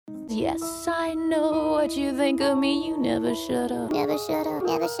Yes, I know what you think of me. You never shut up. Never shut up.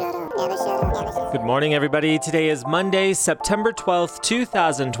 Never shut up. Never shut up. Never shut up. Good morning, everybody. Today is Monday, September 12th,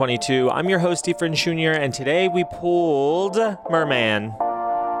 2022. I'm your host, Efren Jr., and today we pulled Merman.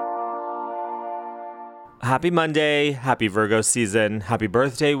 Happy Monday, happy Virgo season, happy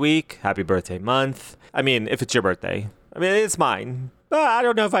birthday week, happy birthday month. I mean, if it's your birthday. I mean, it's mine. But I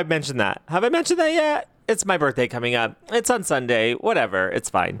don't know if I've mentioned that. Have I mentioned that yet? It's my birthday coming up. It's on Sunday. Whatever. It's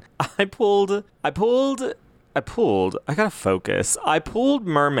fine. I pulled. I gotta focus. I pulled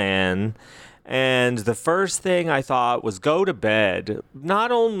Merman. And the first thing I thought was go to bed.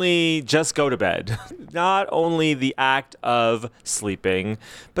 Not only just go to bed, not only the act of sleeping,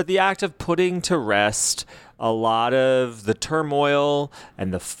 but the act of putting to rest a lot of the turmoil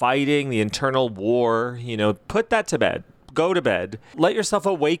and the fighting, the internal war, put that to bed. Go to bed. Let yourself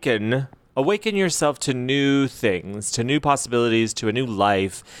awaken yourself to new things, to new possibilities, to a new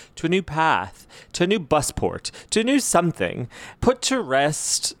life, to a new path, to a new busport, to a new something. Put to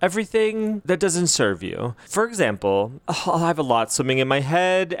rest everything that doesn't serve you. For example, I have a lot swimming in my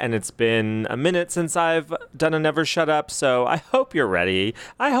head, and it's been a minute since I've done a Never Shut Up, so I hope you're ready.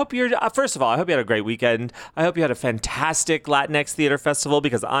 First of all, I hope you had a great weekend. I hope you had a fantastic Latinx Theater Festival,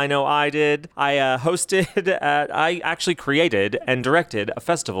 because I know I did. I actually created and directed a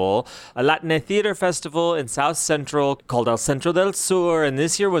festival, a Latin Theater Festival in South Central called El Centro del Sur, and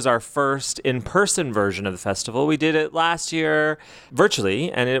this year was our first in-person version of the festival. We did it last year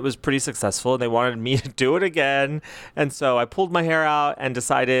virtually, and it was pretty successful. They wanted me to do it again, and so I pulled my hair out and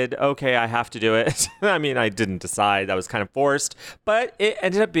decided, okay, I have to do it. I mean, I didn't decide. That was kind of forced, but it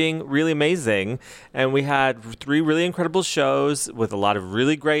ended up being really amazing, and we had 3 really incredible shows with a lot of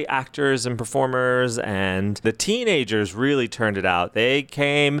really great actors and performers, and the teenagers really turned it out. They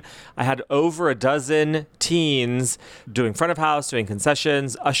came. I had over a dozen teens doing front of house, doing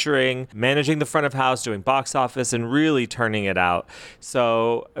concessions, ushering, managing the front of house, doing box office, and really turning it out.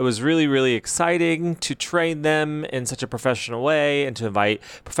 So it was really, really exciting to train them in such a professional way and to invite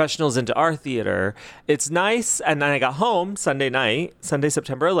professionals into our theater. It's nice. And then I got home Sunday night, Sunday,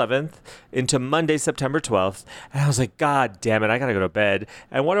 September 11th, into Monday, September 12th. And I was like, God damn it, I got to go to bed.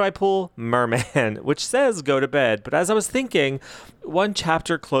 And what do I pull? Merman, which says go to bed. But as I was thinking, one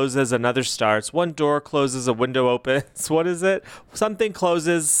chapter closes, another starts. One door closes, a window opens. What is it? Something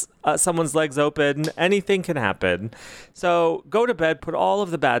closes, someone's legs open. Anything can happen. So go to bed, put all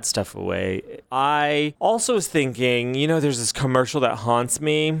of the bad stuff away. I also was thinking, there's this commercial that haunts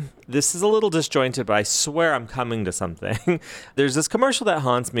me. This is a little disjointed, but I swear I'm coming to something. There's this commercial that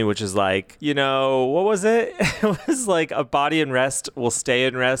haunts me, which is like, what was it? It was like a body in rest will stay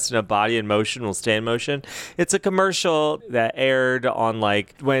in rest and a body in motion will stay in motion. It's a commercial that aired on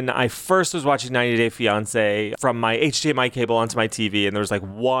when I first was watching 90 Day Fiancé from my HDMI cable onto my TV, and there was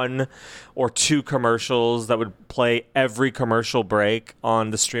 1 or 2 commercials that would play every commercial break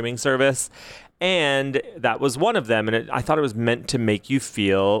on the streaming service. And that was one of them. And I thought it was meant to make you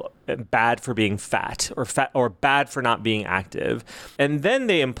feel bad for being fat or bad for not being active. And then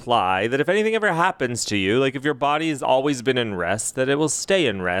they imply that if anything ever happens to you, if your body has always been in rest, that it will stay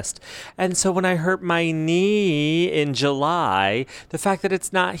in rest. And so when I hurt my knee in July, the fact that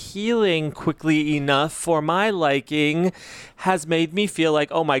it's not healing quickly enough for my liking has made me feel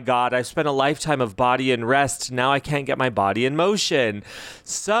like, oh my God, I've spent a lifetime of body in rest. Now I can't get my body in motion.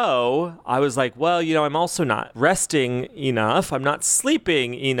 So I was like, well, I'm also not resting enough. I'm not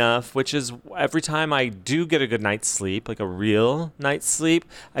sleeping enough, which is every time I do get a good night's sleep, like a real night's sleep,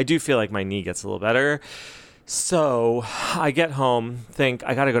 I do feel like my knee gets a little better. So I get home, think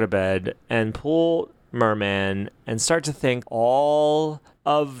I got to go to bed and pull Merman and start to think all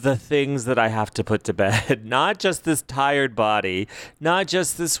of the things that I have to put to bed, not just this tired body, not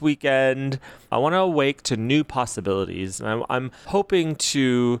just this weekend. I want to awake to new possibilities. And I'm hoping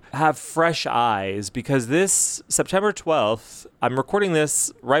to have fresh eyes because this September 12th, I'm recording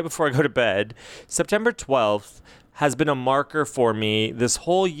this right before I go to bed. September 12th has been a marker for me this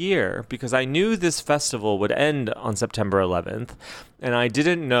whole year because I knew this festival would end on September 11th, and I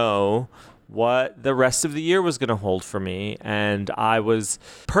didn't know what the rest of the year was going to hold for me. And I was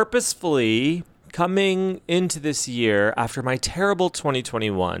purposefully coming into this year after my terrible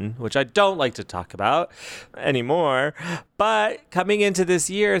 2021, which I don't like to talk about anymore, but coming into this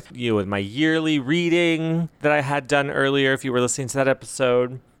year, with my yearly reading that I had done earlier, if you were listening to that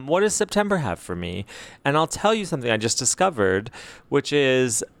episode, what does September have for me? And I'll tell you something I just discovered, which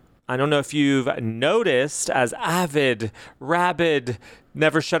is, I don't know if you've noticed as avid, rabid,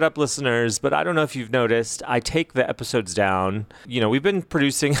 Never Shut Up listeners, but I don't know if you've noticed, I take the episodes down. We've been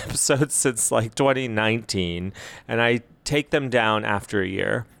producing episodes since 2019, and I take them down after a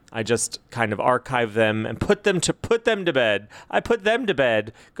year. I just kind of archive them and put them to bed. I put them to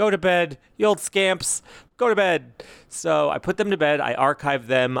bed. Go to bed, you old scamps. Go to bed. So I put them to bed. I archive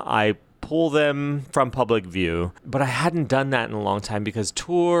them. I pull them from public view. But I hadn't done that in a long time because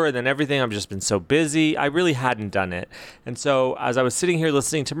tour and then everything, I've just been so busy. I really hadn't done it. And so as I was sitting here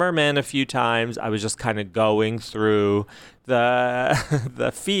listening to Merman a few times, I was just kind of going through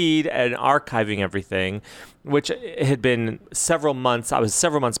the feed and archiving everything, which had been several months. I was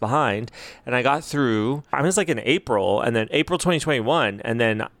several months behind, and I got through. I was like in April, and then April 2021, and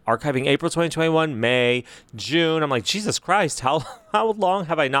then archiving April 2021, May, June. I'm like, Jesus Christ, how long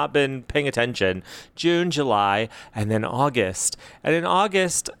have I not been paying attention? June, July, and then August. And in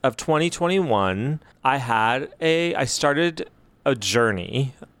August of 2021, I started a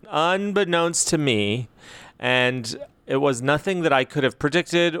journey, unbeknownst to me, and it was nothing that I could have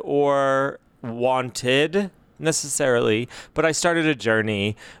predicted or wanted necessarily, but I started a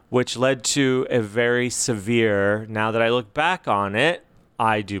journey which led to a very severe, now that I look back on it,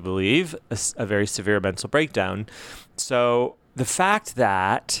 I do believe, a very severe mental breakdown. So the fact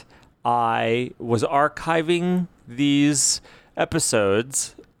that I was archiving these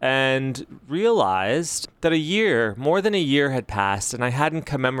episodes and realized that more than a year had passed and I hadn't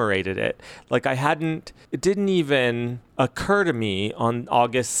commemorated it. It didn't even occur to me on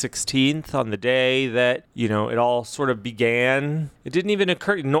August 16th, on the day that, it all sort of began. It didn't even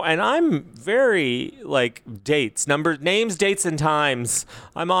occur. No, and I'm very dates, numbers, names, dates, and times.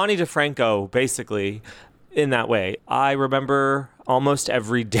 I'm Ani DeFranco, basically, in that way. I remember almost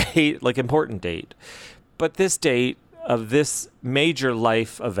every date, important date. But this date of this major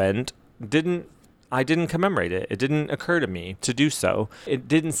life event I didn't commemorate it. It didn't occur to me to do so. It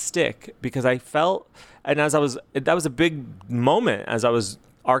didn't stick because I felt, and that was a big moment as I was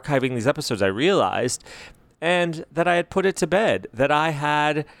archiving these episodes, I realized, and that I had put it to bed, that I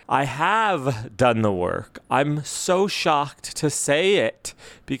have done the work. I'm so shocked to say it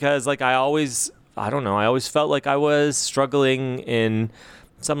because I always felt like I was struggling in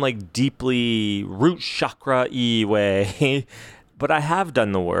some deeply root chakra-y way, but I have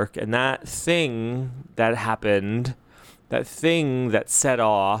done the work, and that thing that happened, that thing that set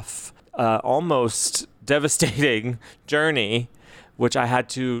off almost devastating journey, which I had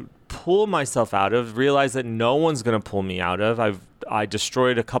to pull myself out of, realize that no one's going to pull me out of. I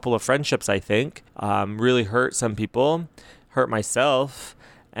destroyed a couple of friendships, I think, really hurt some people, hurt myself,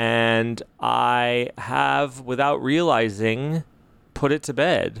 and I have, without realizing, put it to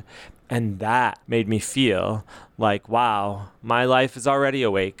bed. And that made me feel like, wow, my life is already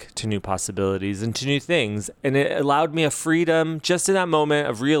awake to new possibilities and to new things. And it allowed me a freedom just in that moment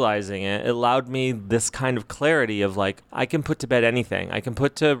of realizing it. It allowed me this kind of clarity of I can put to bed anything. I can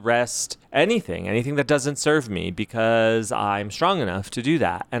put to rest anything that doesn't serve me because I'm strong enough to do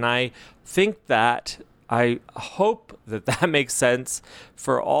that. And I hope that makes sense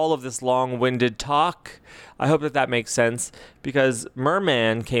for all of this long-winded talk. I hope that makes sense because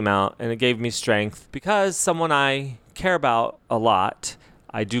Merman came out and it gave me strength because someone I care about a lot,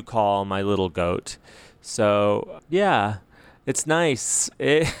 I do call my little goat. So, yeah, it's nice.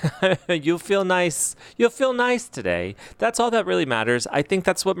 You'll feel nice. You'll feel nice today. That's all that really matters. I think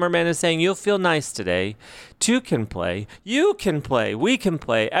that's what Merman is saying. You'll feel nice today. Two can play. You can play. We can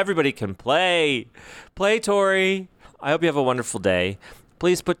play. Everybody can play. Play, Tori. I hope you have a wonderful day.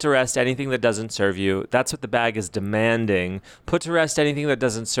 Please put to rest anything that doesn't serve you. That's what the bag is demanding. Put to rest anything that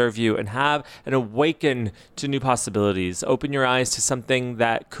doesn't serve you and have an awaken to new possibilities. Open your eyes to something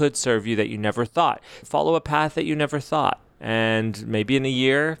that could serve you that you never thought. Follow a path that you never thought. And maybe in a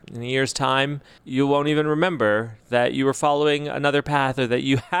year's time, you won't even remember that you were following another path or that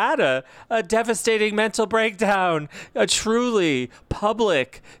you had a devastating mental breakdown, a truly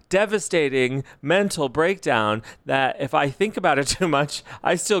public, devastating mental breakdown that if I think about it too much,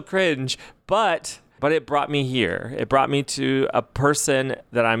 I still cringe. But it brought me here. It brought me to a person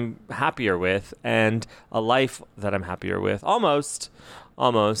that I'm happier with and a life that I'm happier with. Almost.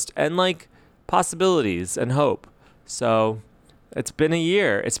 And possibilities and hope. So it's been a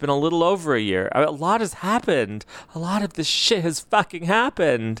year. It's been a little over a year. A lot has happened. A lot of this shit has fucking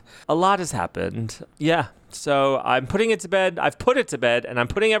happened. A lot has happened. Yeah. So I'm putting it to bed. I've put it to bed, and I'm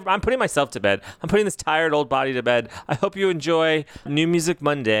putting myself to bed. I'm putting this tired old body to bed. I hope you enjoy New Music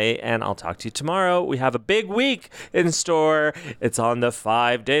Monday, and I'll talk to you tomorrow. We have a big week in store. It's on the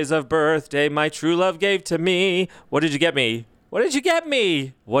 5 days of birthday my true love gave to me. What did you get me? What did you get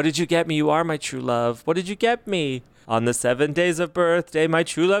me? What did you get me? You are my true love. What did you get me? On the 7 days of birthday, my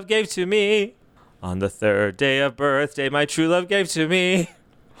true love gave to me. On the 3rd day of birthday, my true love gave to me.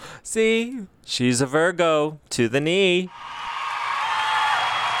 See, she's a Virgo to the knee.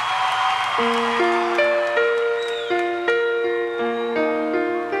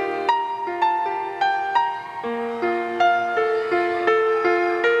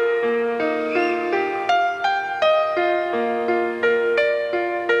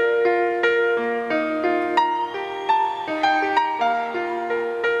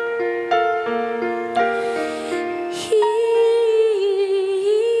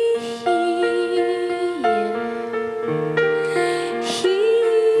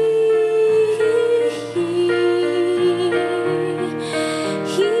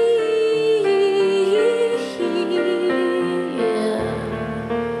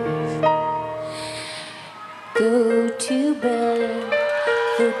 Go to bed,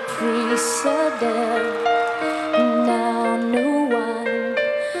 the priests are dead. Now no one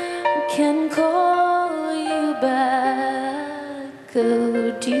can call you back.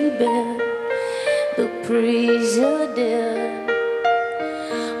 Go to bed, the priests are dead.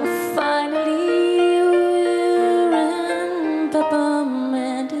 Finally we're in Papa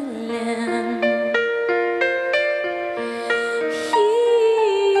Mandolin.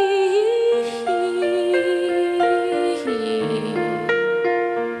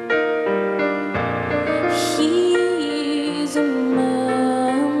 He's a man.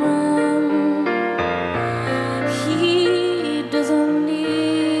 He doesn't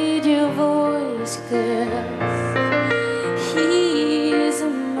need your voice, girl. He's a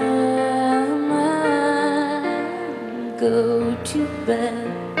man. Go to bed,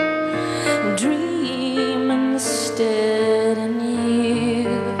 dream instead, and you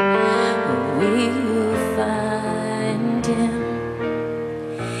will find him.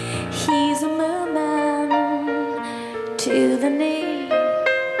 He's a merman to the knee.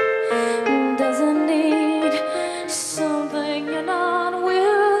 Doesn't need something you're not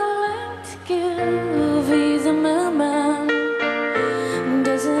willing to give. He's a merman.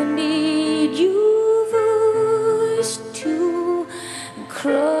 Doesn't need your voice to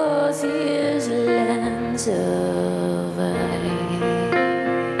cross his lands of ice.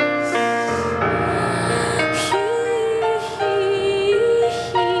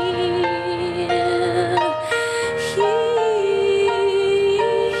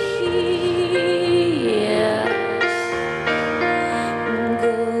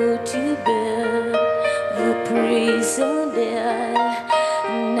 Go to bed, the priests are dead.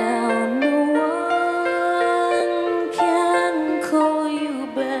 Now no one can call you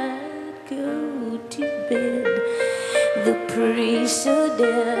back. Go to bed, the priests are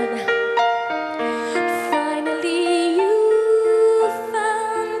dead. Finally you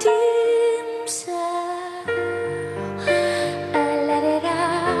found himself. I let it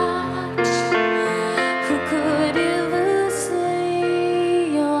out. Who could ever say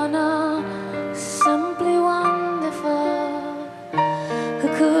you're not simply wonderful? Who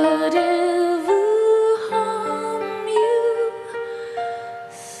could ever harm you?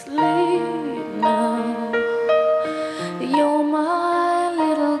 Sleep now. You're my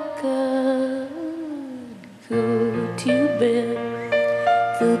little girl. Go to bed.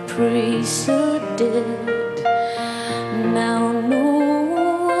 The priests are dead. Now no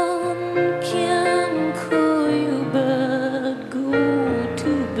one can call you back. Go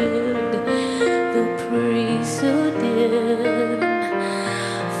to bed. The priests are dead.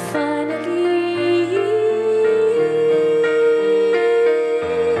 Finally,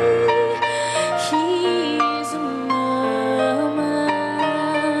 he's a merman.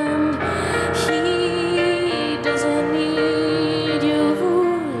 He doesn't need your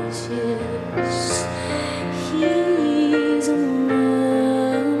voice, yes. He's a merman.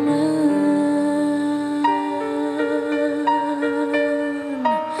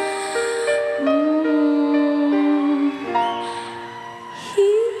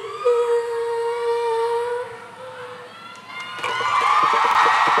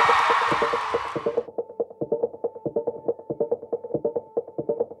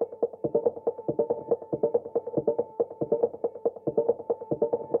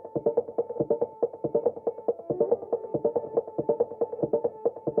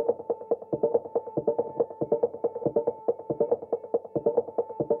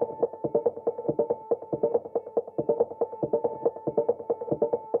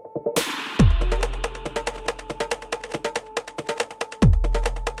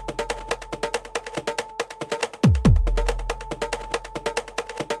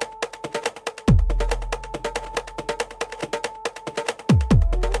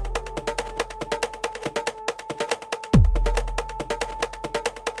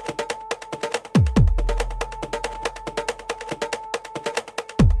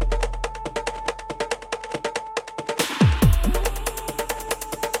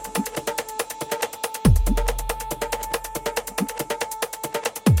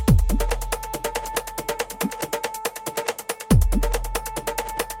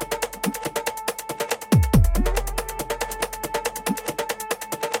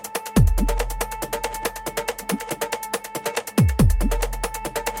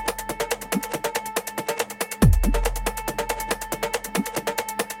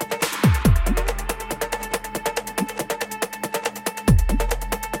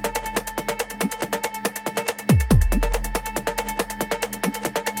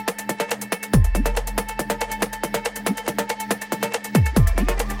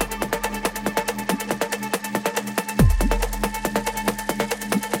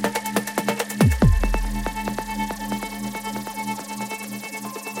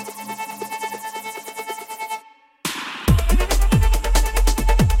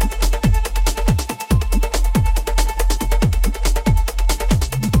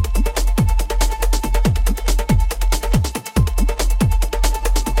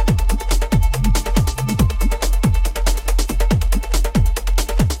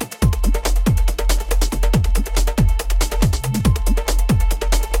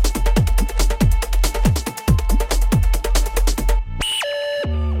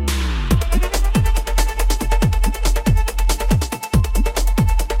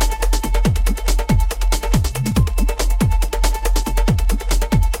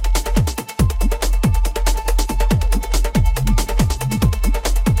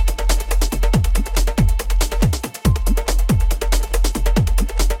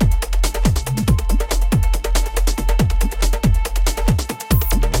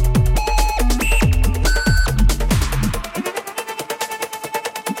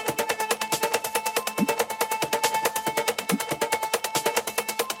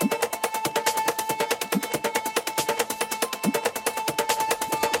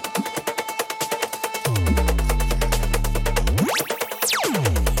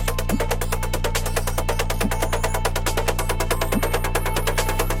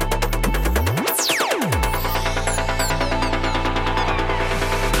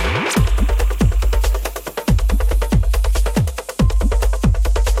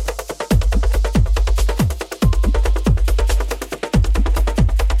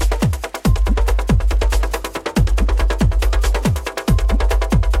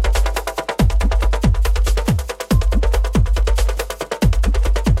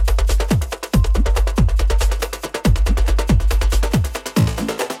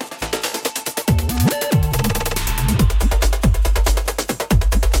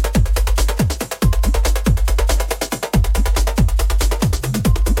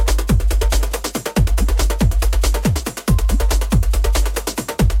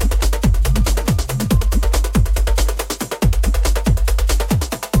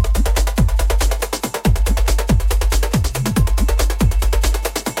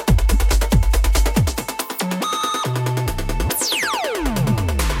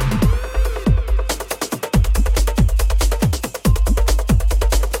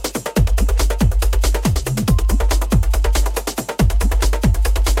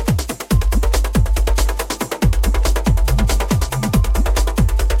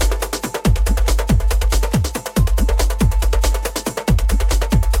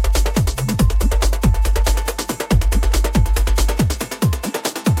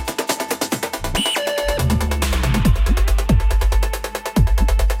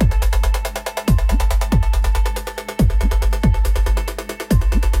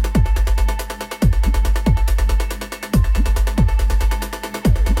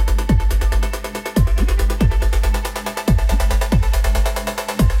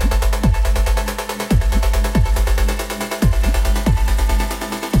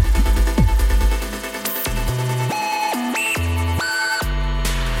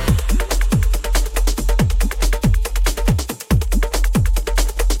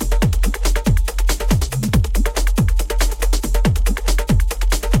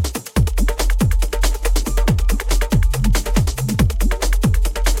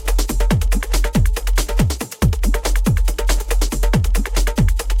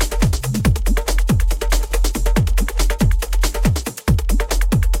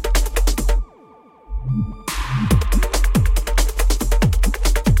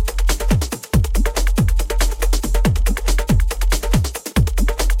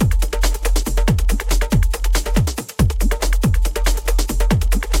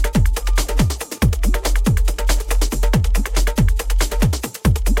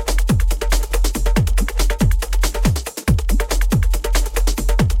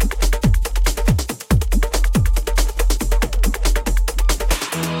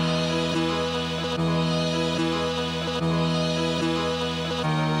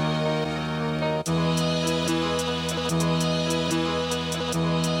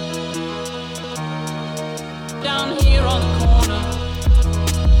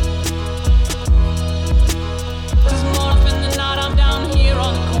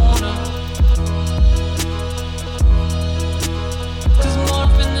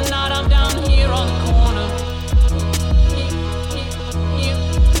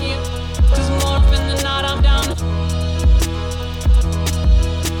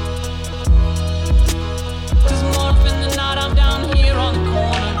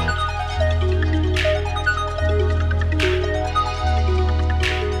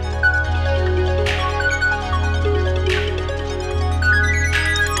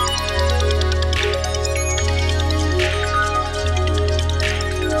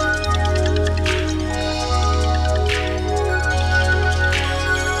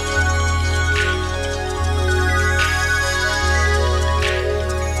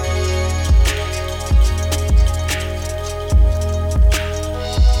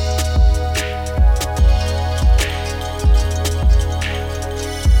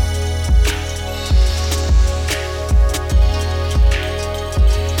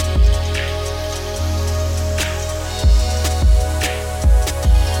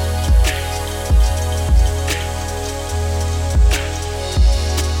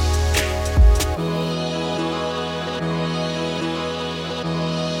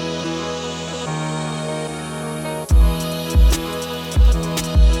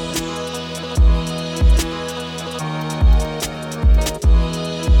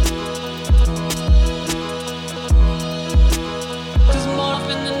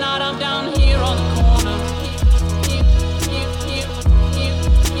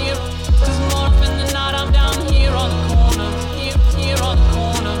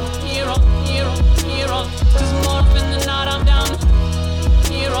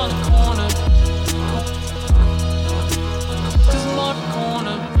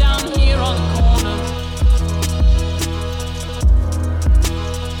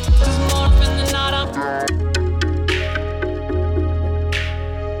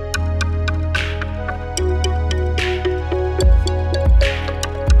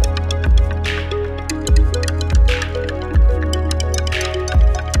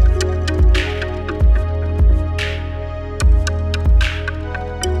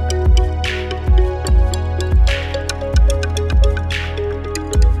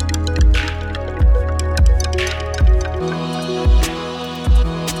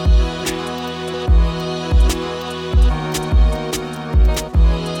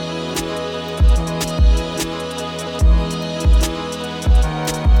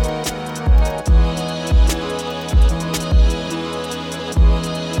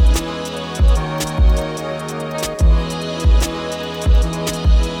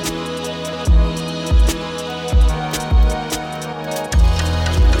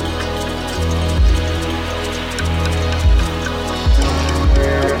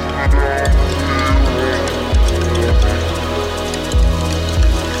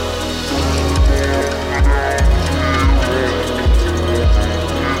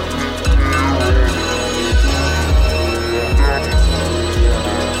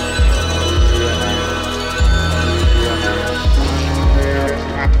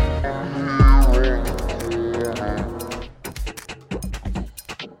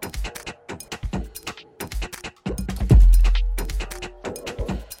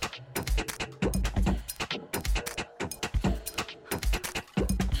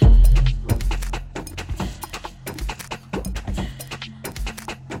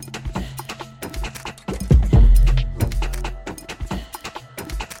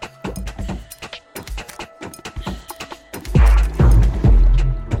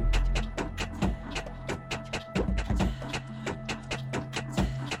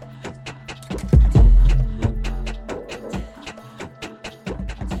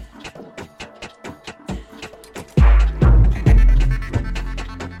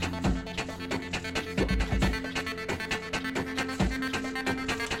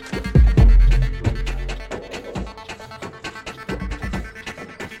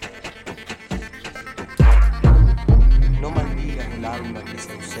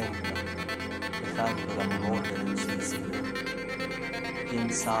 sembra, dejando la memoria del suicidio.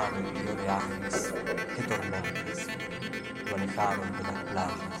 ¿Quién sabe qué oleajes, qué tormentas lo alejaron de las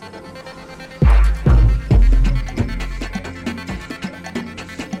playas del amor?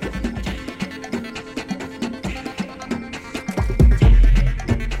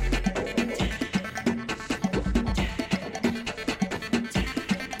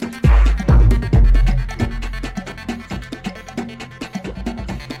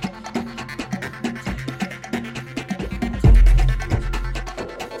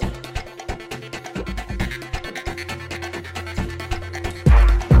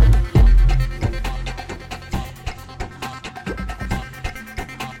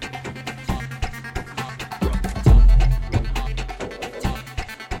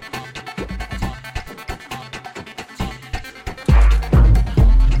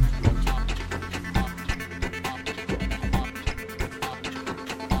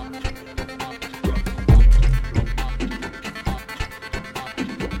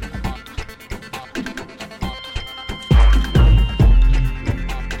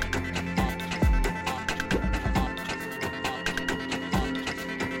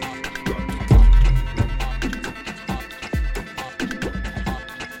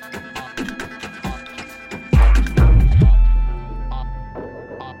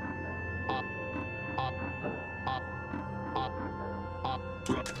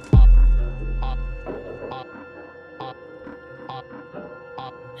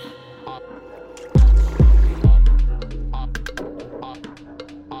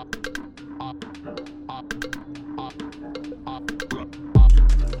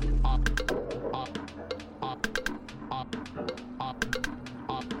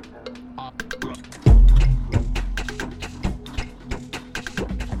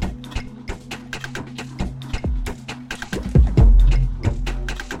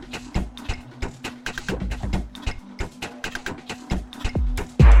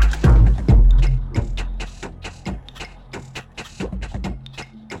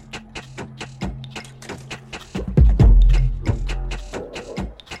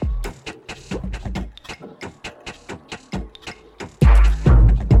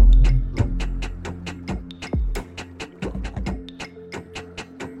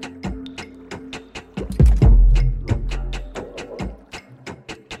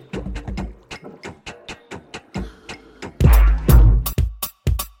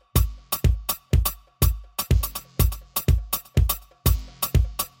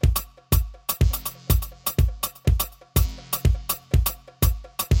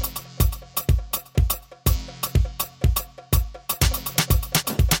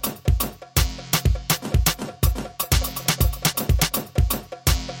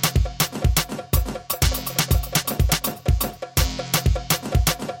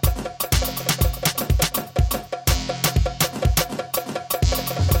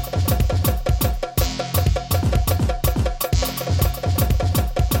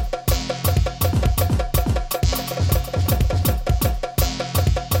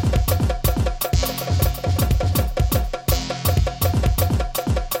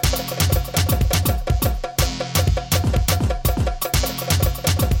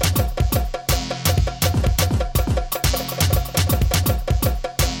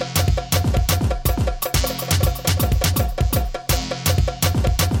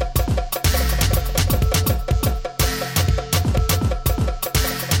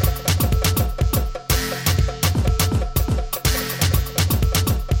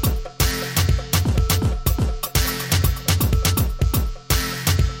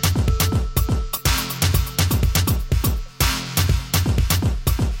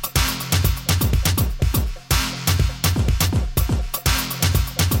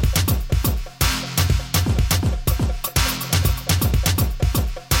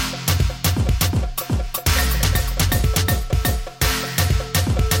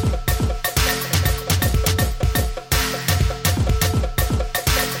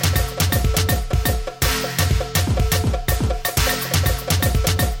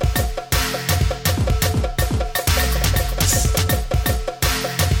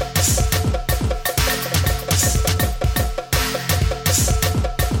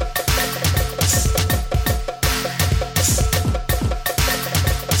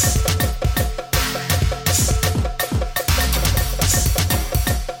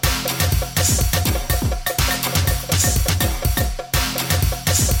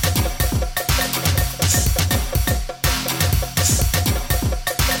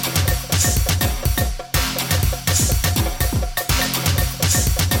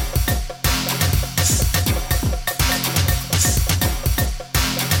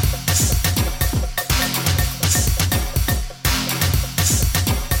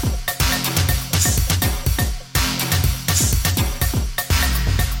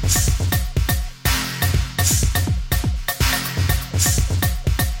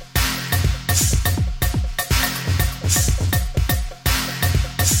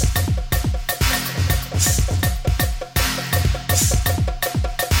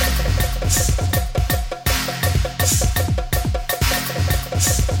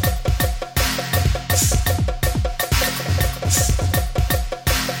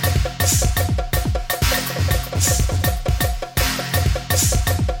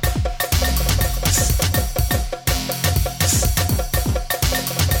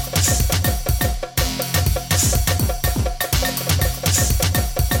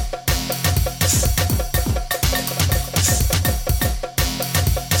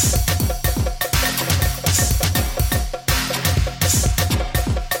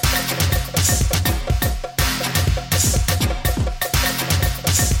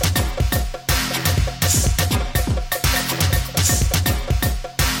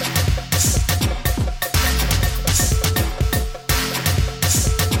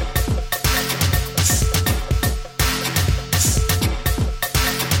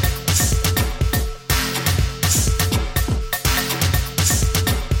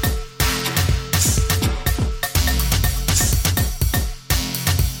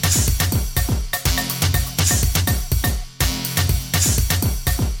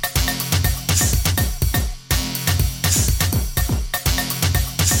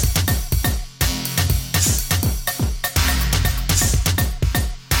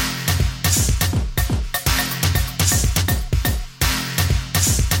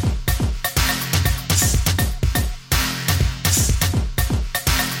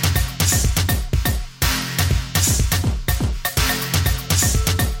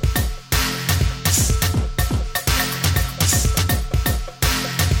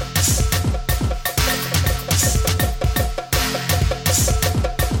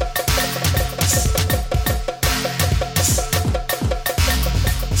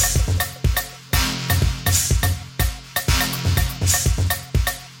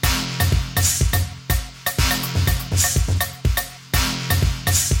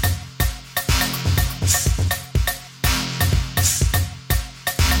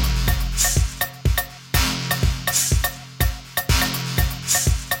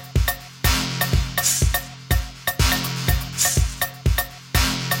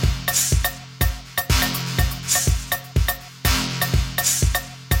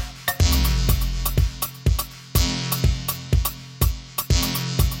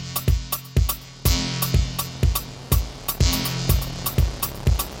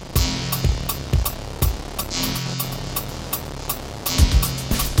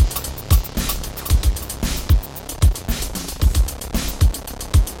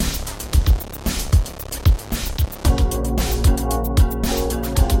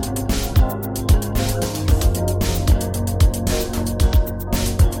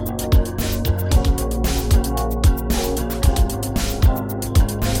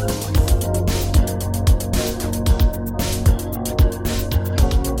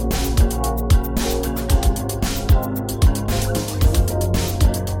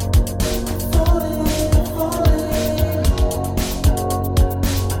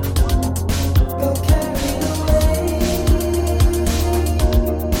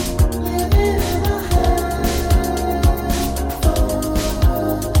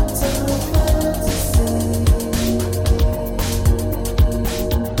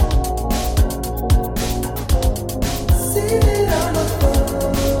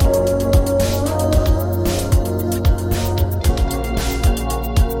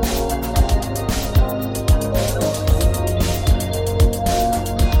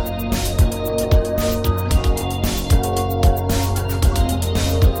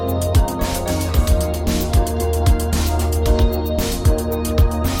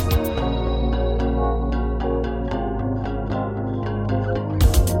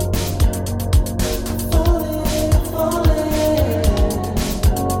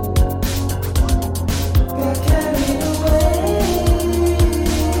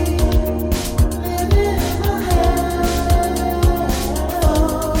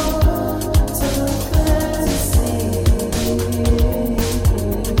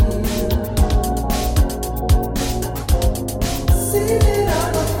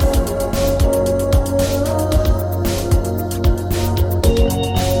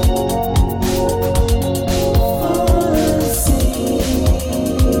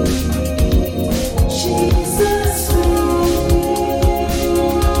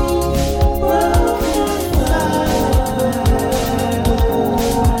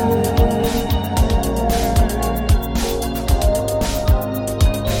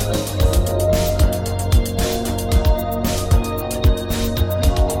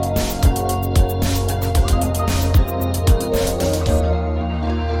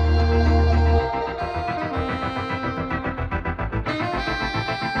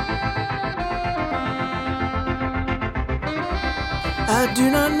 I do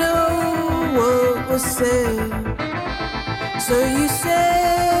not know what was said, so you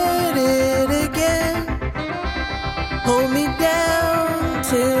said it again. Hold me down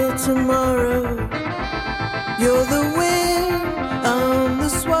till tomorrow. You're the wind, I'm the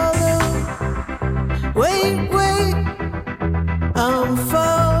swallow. Wait, wait, I'm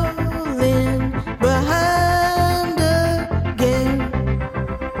falling behind again.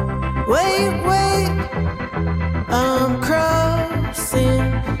 Wait, wait, I'm crossing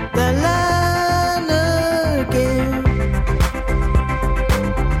the line again.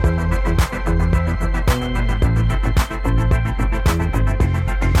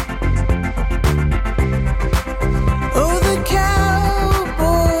 Oh, the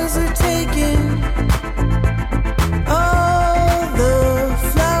cowboys are taking all the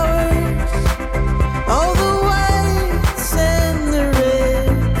flowers, all the whites and the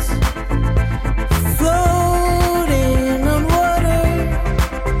reds, floating on water.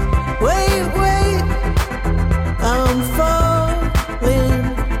 Wait, wait, I'm falling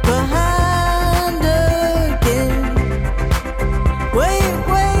behind again. Wait,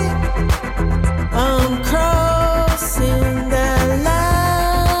 wait, I'm crossing that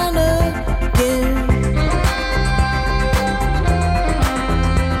line again.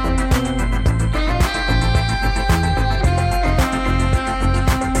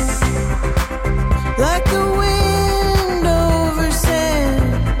 Like the wind over sand,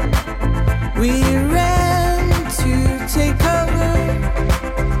 we ran to take cover.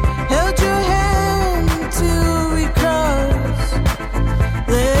 Held your hand till we crossed.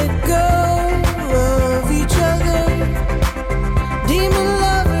 Let go of each other. Demon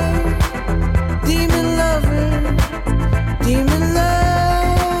lover, demon lover, demon lover.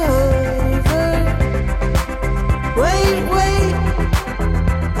 Wait, wait,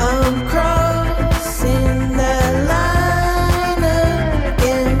 I'm crossing that line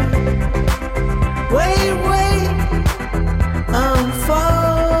again. Wait, wait, I'm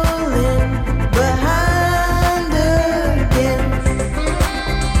falling behind again.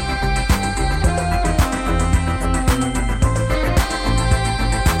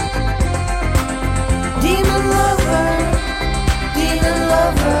 Demon lover, demon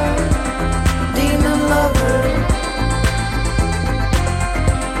lover, demon lover.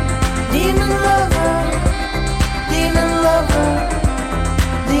 Demon lover, demon lover,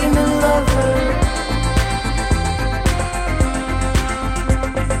 demon lover.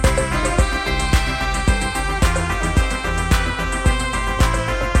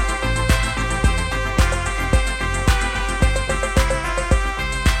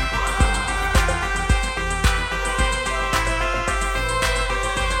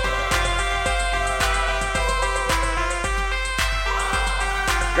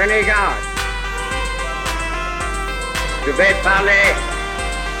 Sénégal. Je vais parler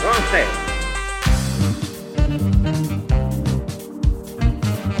français.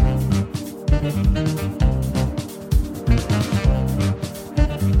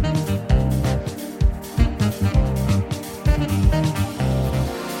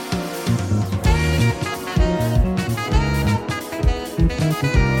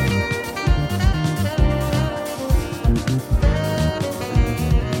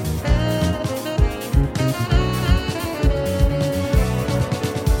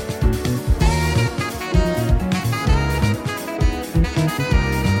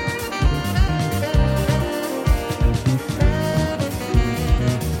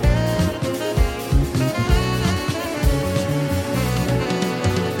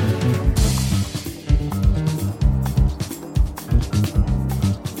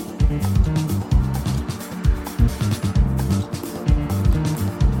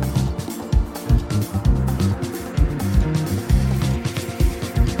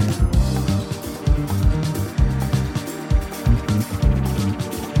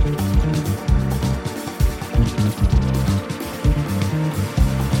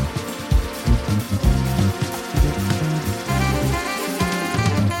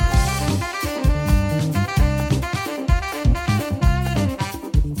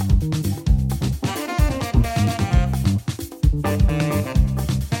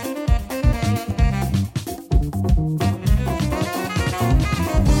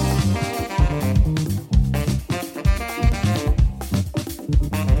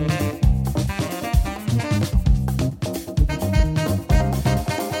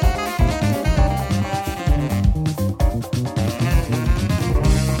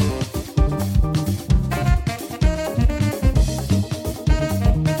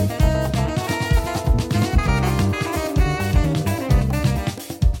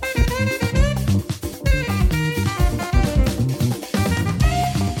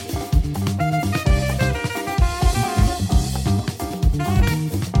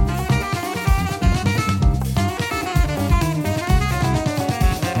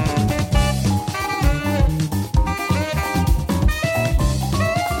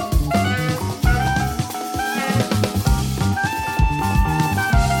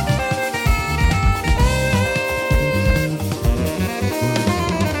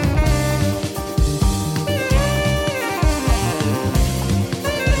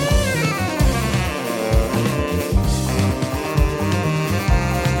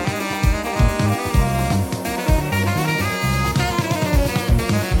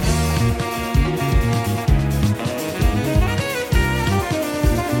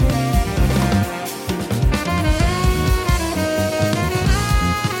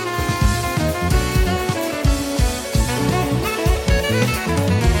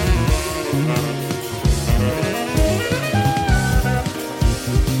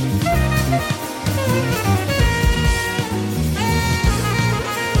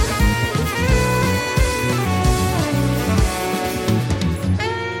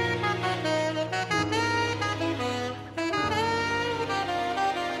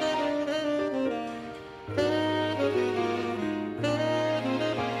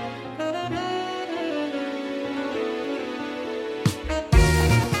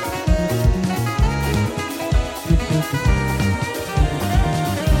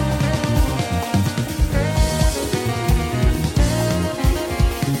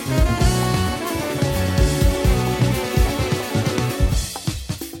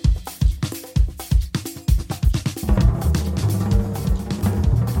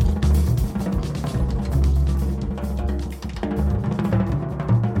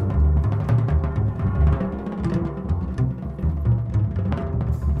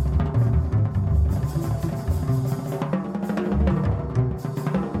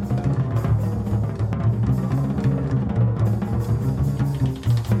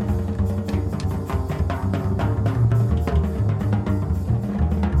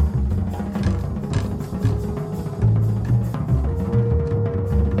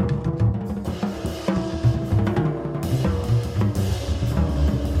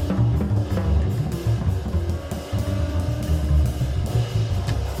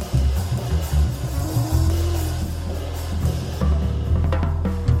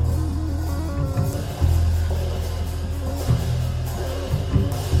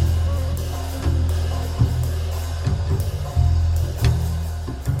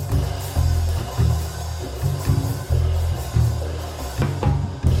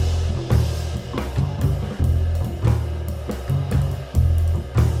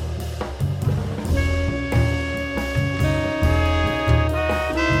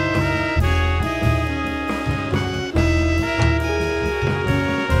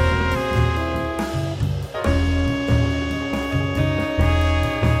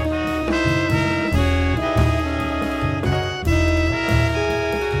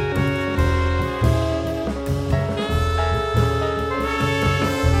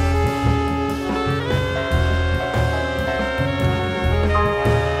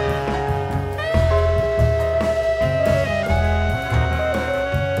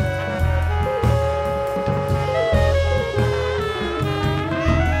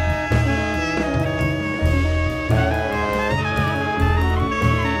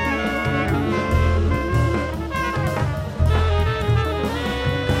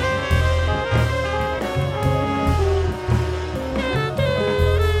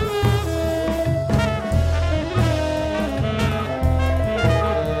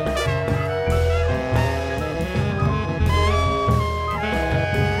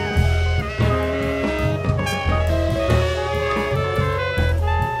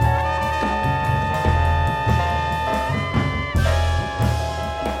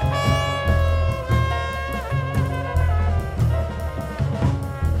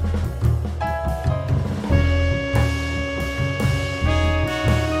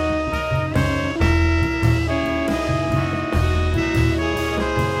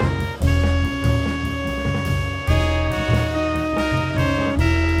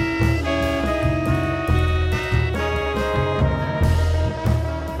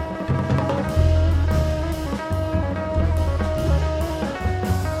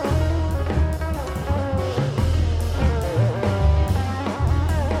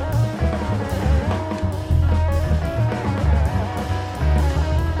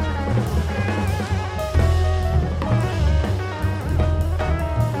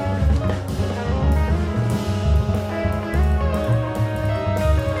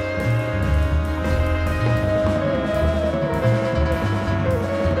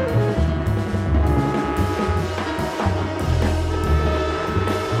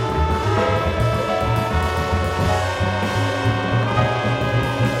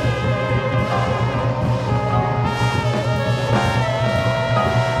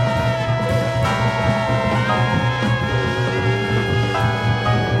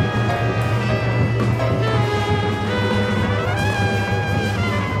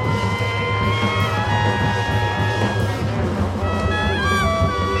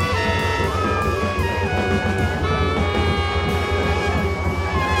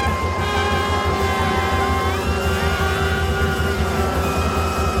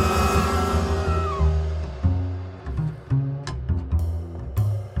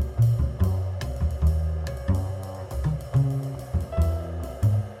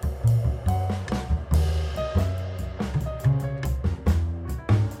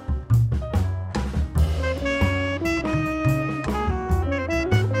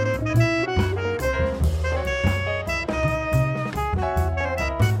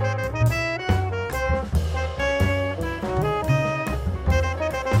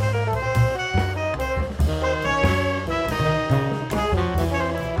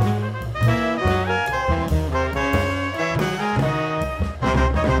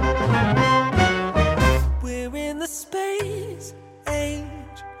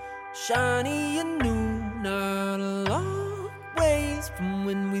 shiny and new, not a long ways from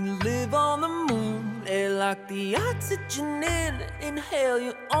when we live on the moon. Air like the oxygen in, inhale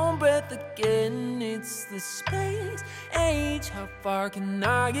your own breath again. It's the space age, how far can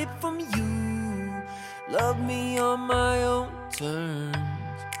I get from you? Love me on my own terms,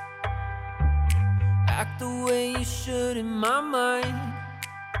 act the way you should in my mind.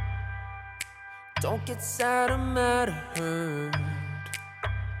 Don't get sad or mad or hurt,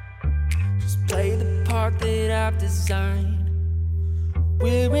 just play the part that I've designed.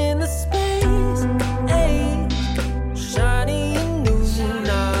 We're in the space age, shiny and new,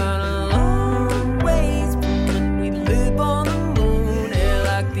 not a long ways from when we live on the moon. Air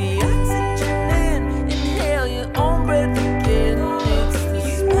like the oxygen in, inhale your own breath again. It's the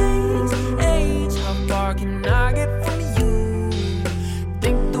space age, how far can I get from you?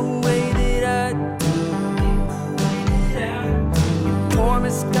 Think the way that I do. Poor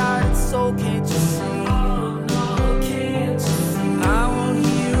misguided soul, can't you see? I won't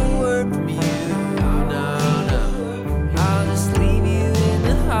hear a word from you, no, no. I'll just leave you in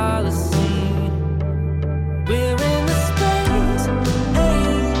the Holocene. We're in the space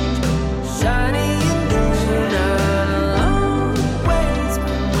age, shiny and new, not a long ways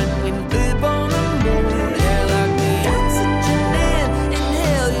from when we live on the moon. Air like the oxygen in,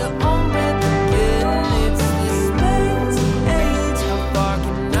 inhale your own breath again. It's the space age, how far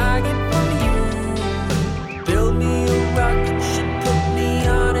can I get from you?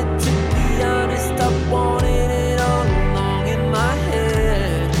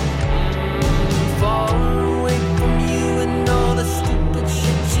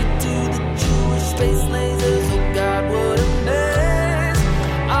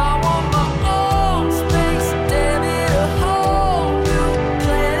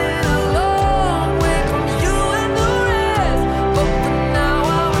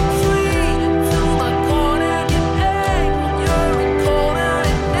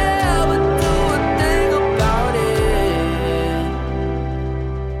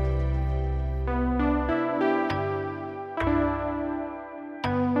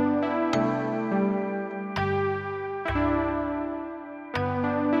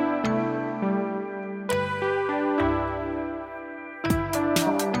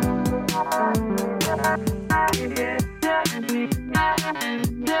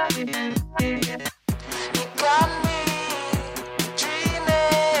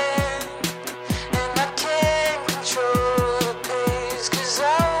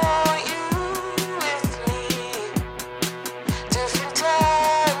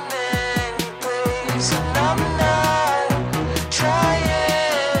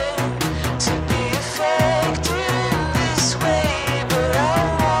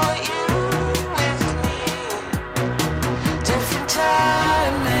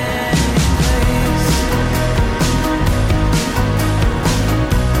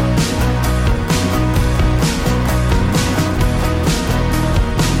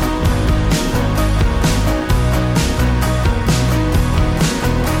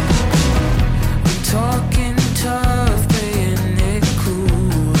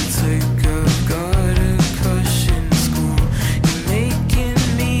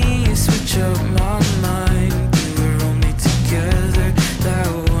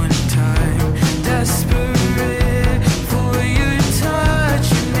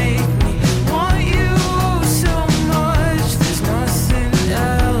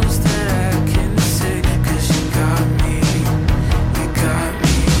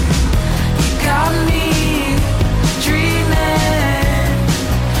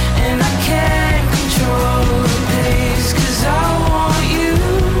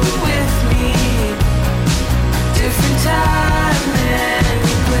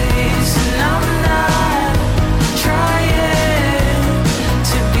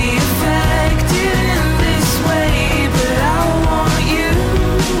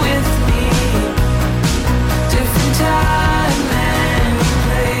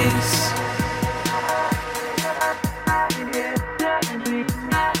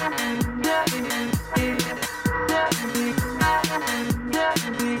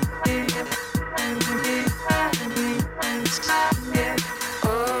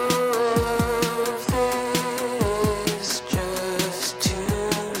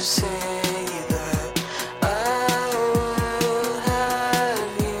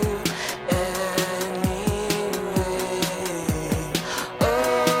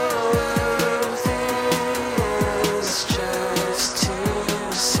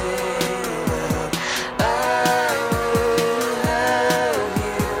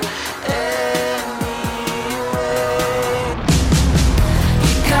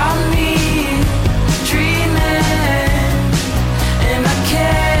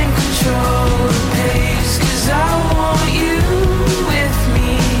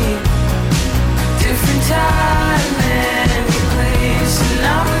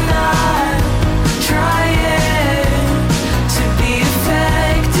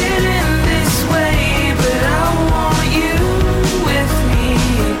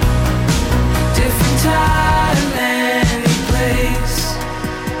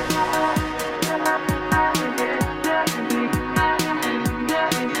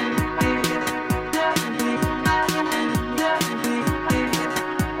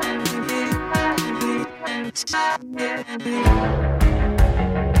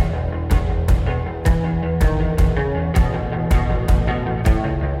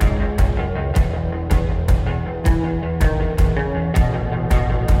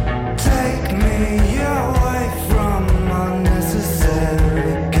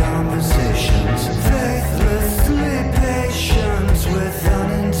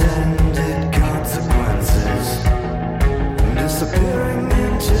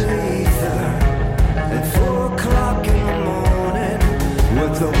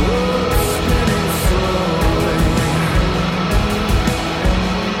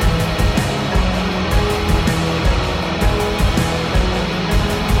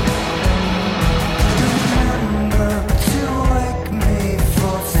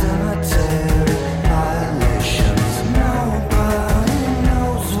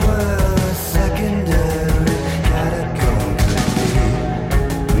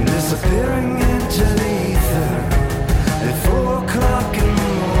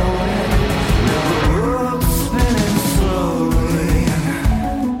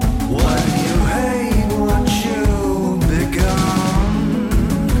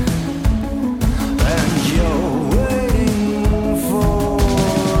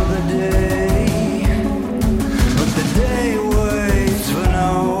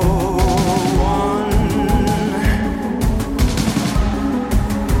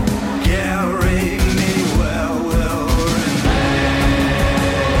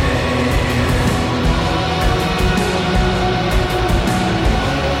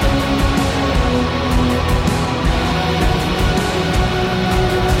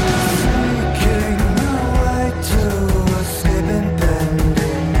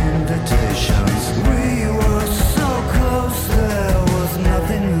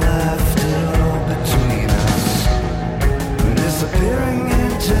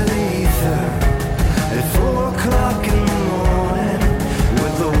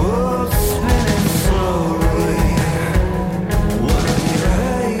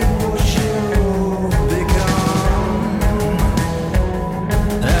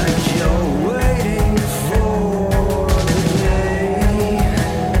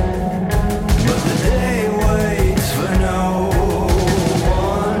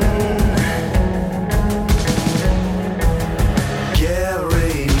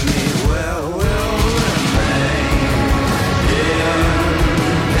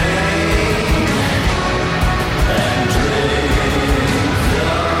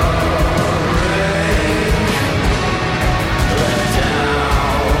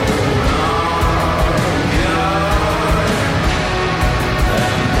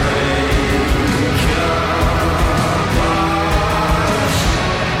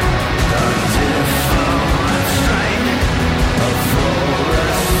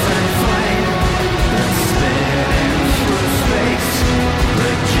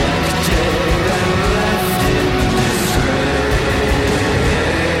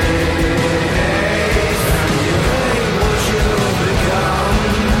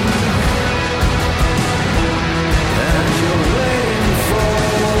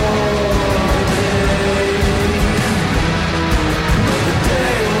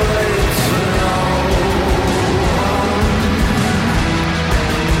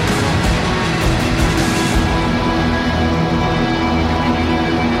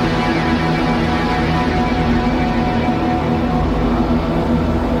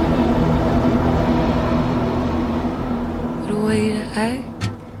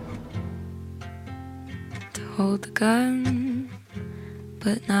 hold the gun,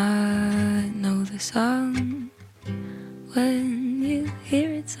 but not know the song when you hear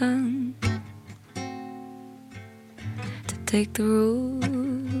it sung. To take the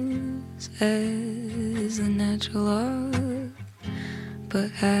rules as a natural law, but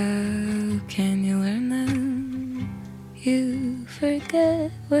how can you learn them? You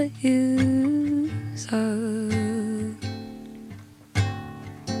forget what you saw.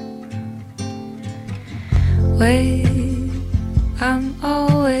 Wait, I'm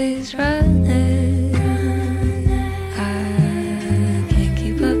always running. I can't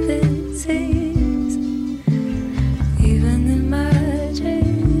keep up, it seems, even in my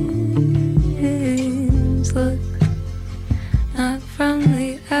dreams. Look, not from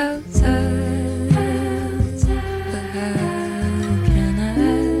the outside, but how can I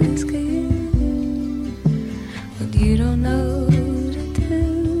ask you what you don't know?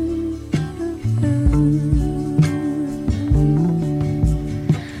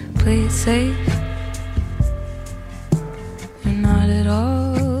 Play it safe, and not at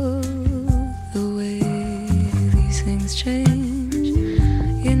all the way these things change.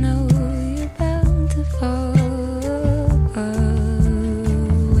 You know you're bound to fall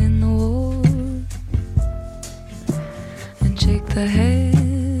in the war and shake the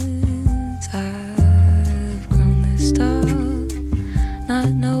hands. I've grown this tall, not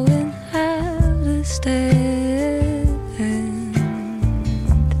knowing how to stand.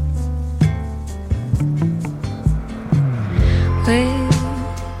 Wait,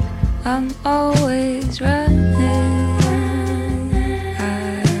 I'm always running. I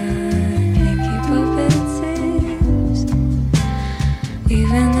can't keep up, it seems,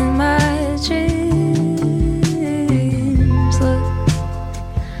 even And in my dreams, look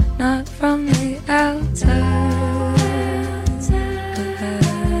not from the outside, but how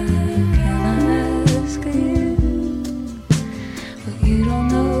can I ask you what you don't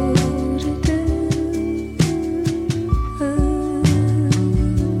know to do?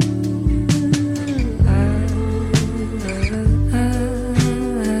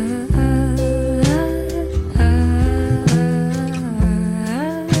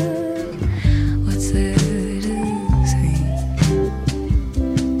 What's there to say?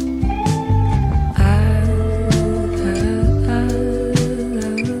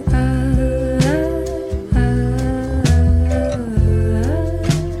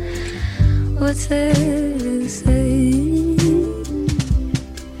 What's there to say?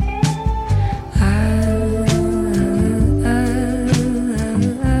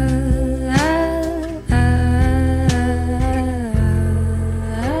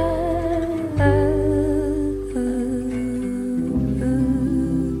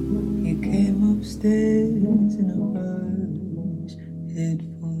 You came upstairs in a rush,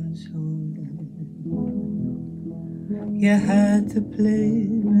 headphones on. You had to play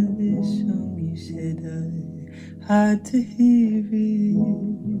me this song. You said I had to hear it.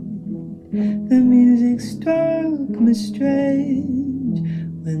 The music struck me strange.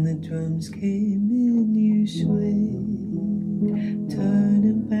 When the drums came in, you swayed,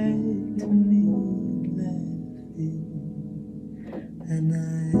 turning back to me, laughing. And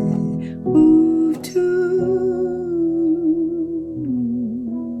I moved too.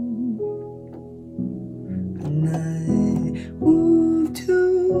 And I moved too.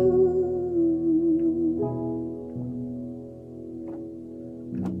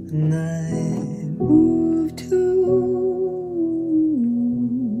 And I moved too.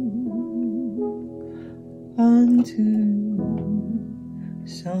 Onto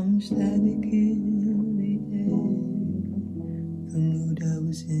some static in the air. The mood I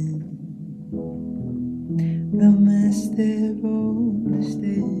was in, the mess there on the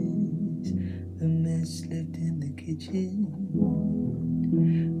stairs, the mess left in the kitchen,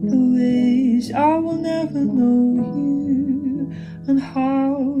 the ways I will never know you, and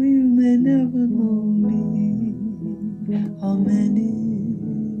how you may never know me, are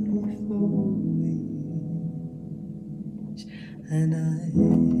manifold ways, and I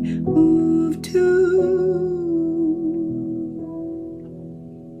moved to.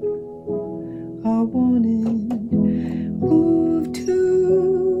 I wanted move to.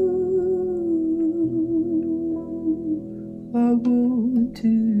 I want to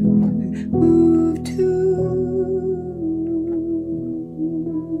move to.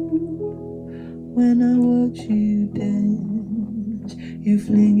 When I watch you dance, you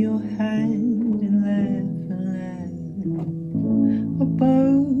fling your hand and laugh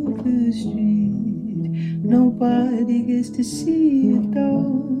above the street. Nobody gets to see a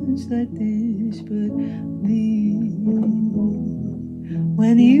dance like this but thee.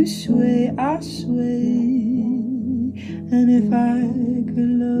 When you sway, I sway. And if I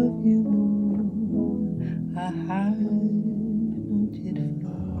could love you more, I had not yet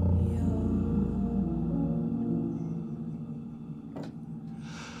found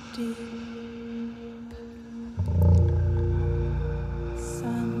deep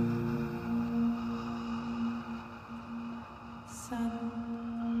sun.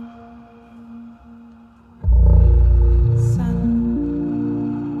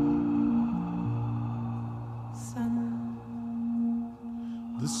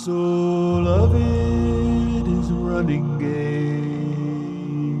 The soul of it is running gay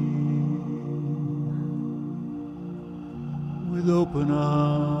with open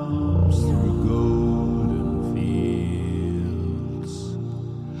arms through golden fields.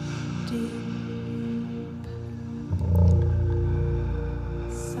 Deep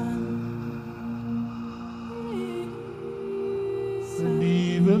sun. And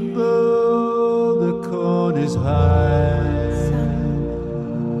even though the corn is high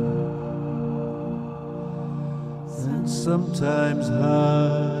and sometimes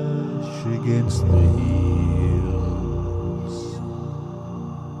harsh against the heels,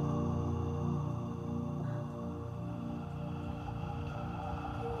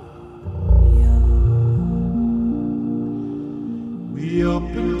 we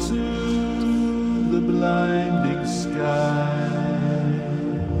open to the blinding sky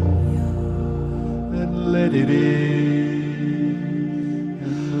and let it in,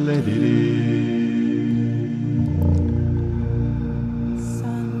 and let it in.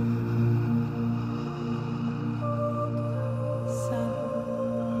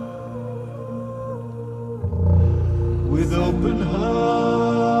 With open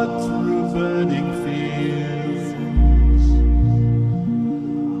heart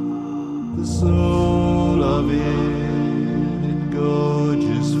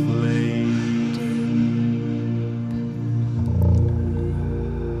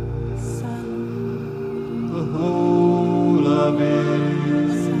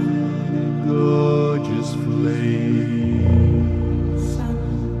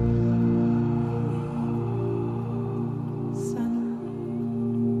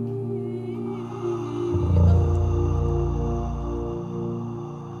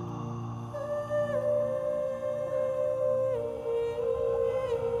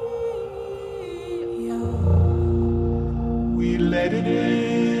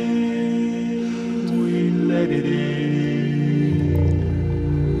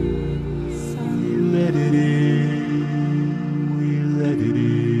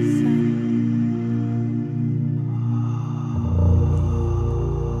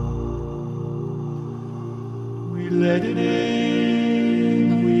let it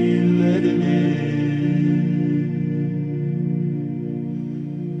in, we let it in.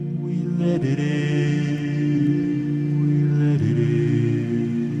 We let it in, we let it in.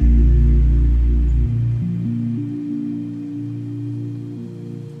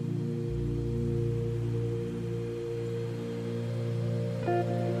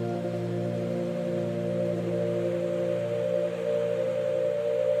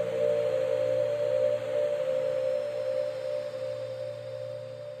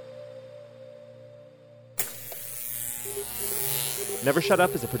 Never Shut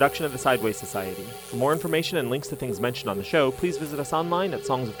Up is a production of the Sideways Society. For more information and links to things mentioned on the show, please visit us online at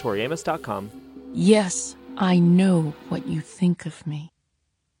songsoftoriamos.com. Yes, I know what you think of me.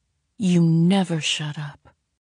 You never shut up.